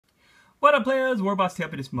What up, players? Warboss here,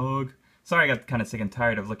 this mug. Sorry, I got kind of sick and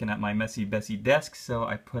tired of looking at my messy Bessie desk, so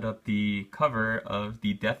I put up the cover of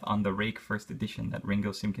the Death on the Rake first edition that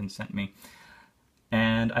Ringo Simpkins sent me.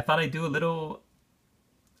 And I thought I'd do a little,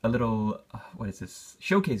 what is this,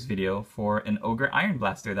 showcase video for an Ogre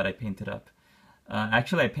Ironblaster that I painted up.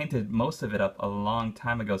 Actually, I painted most of it up a long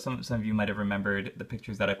time ago. Some of you might have remembered the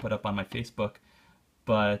pictures that I put up on my Facebook,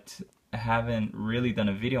 but I haven't really done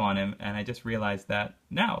a video on him, and I just realized that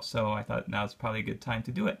now, so I thought now's probably a good time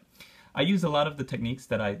to do it. I used a lot of the techniques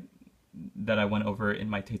that I went over in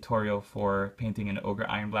my tutorial for painting an Ogre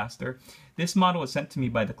Ironblaster. This model was sent to me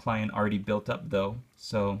by the client already built up though,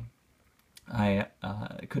 so I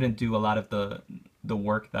couldn't do a lot of the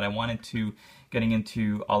work that I wanted to, getting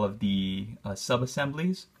into all of the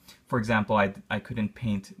sub-assemblies. For example, I couldn't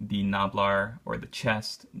paint the Noblar or the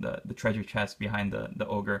chest, the treasure chest behind the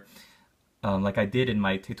Ogre, like I did in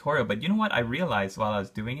my tutorial. But you know what? I realized while I was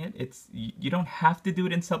doing it, you don't have to do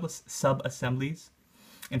it in sub-assemblies.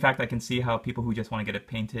 In fact, I can see how people who just want to get it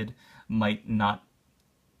painted might not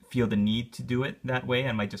feel the need to do it that way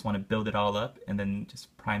and might just want to build it all up and then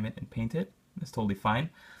just prime it and paint it. That's totally fine.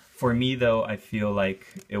 For me, though, I feel like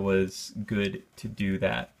it was good to do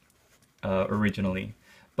that originally.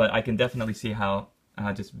 But I can definitely see how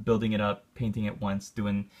just building it up, painting it once,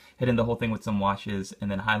 hitting the whole thing with some washes, and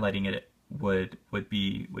then highlighting it would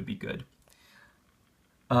be good.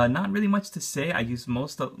 Not really much to say. I use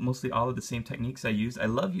mostly all of the same techniques I used. I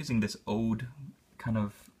love using this Ode kind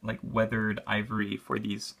of like weathered ivory for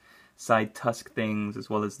these side tusk things, as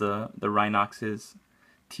well as the Rhinox's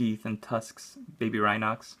teeth and tusks, baby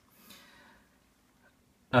Rhinox.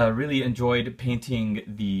 Really enjoyed painting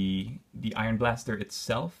the Ironblaster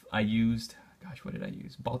itself. I used, gosh, what did I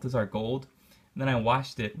use? Balthazar Gold. And then I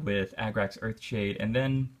washed it with Agrax Earthshade, and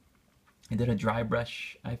then I did a dry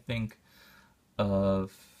brush, I think,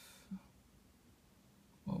 of,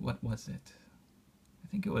 well, what was it? I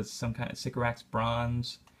think it was some kind of Sycorax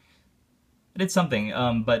Bronze. I did something,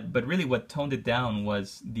 but really what toned it down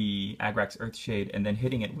was the Agrax Earthshade and then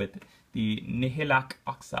hitting it with the Nihilak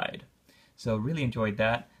Oxide. So really enjoyed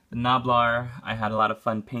that. The Noblar, I had a lot of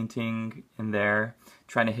fun painting in there,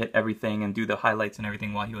 trying to hit everything and do the highlights and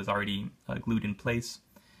everything while he was already glued in place.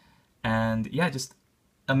 And yeah, just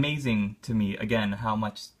amazing to me, again, how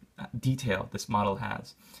much detail this model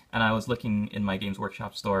has. And I was looking in my Games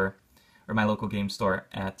Workshop store, or my local game store,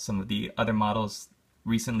 at some of the other models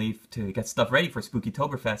recently to get stuff ready for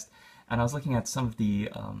Spookytoberfest, and I was looking at some of the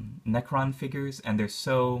Necron figures, and they're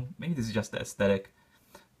so, maybe this is just the aesthetic,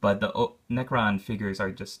 but the Necron figures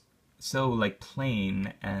are just so like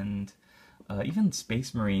plain, and even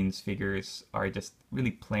Space Marines figures are just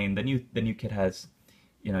really plain. The new kit has,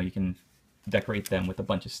 you know, you can decorate them with a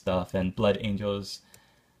bunch of stuff, and Blood Angels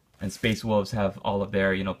and Space Wolves have all of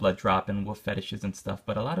their, you know, blood drop and wolf fetishes and stuff,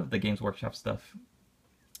 but a lot of the Games Workshop stuff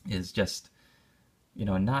is just, you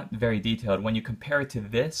know, not very detailed. When you compare it to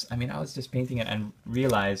this, I mean, I was just painting it and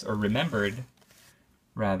realized, or remembered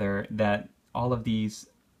rather, that all of these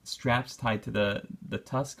straps tied to the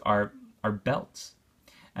tusk are belts,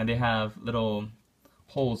 and they have little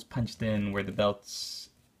holes punched in where the belts,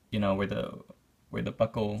 you know, where the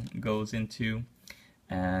buckle goes into,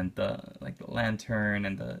 and like the lantern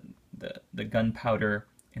and the gunpowder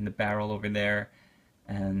in the barrel over there,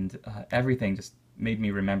 and everything just made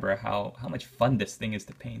me remember how much fun this thing is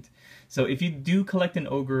to paint. So if you do collect an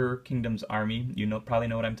Ogre Kingdom's army, you probably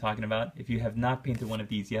know what I'm talking about. If you have not painted one of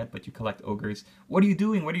these yet, but you collect ogres, what are you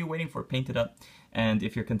doing? What are you waiting for? Paint it up. And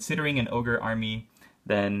if you're considering an Ogre army,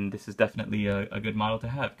 then this is definitely a good model to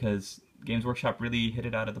have, because Games Workshop really hit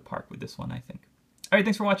it out of the park with this one, I think. Alright,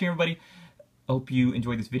 thanks for watching, everybody. Hope you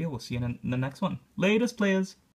enjoyed this video. We'll see you in the next one. Latest, players!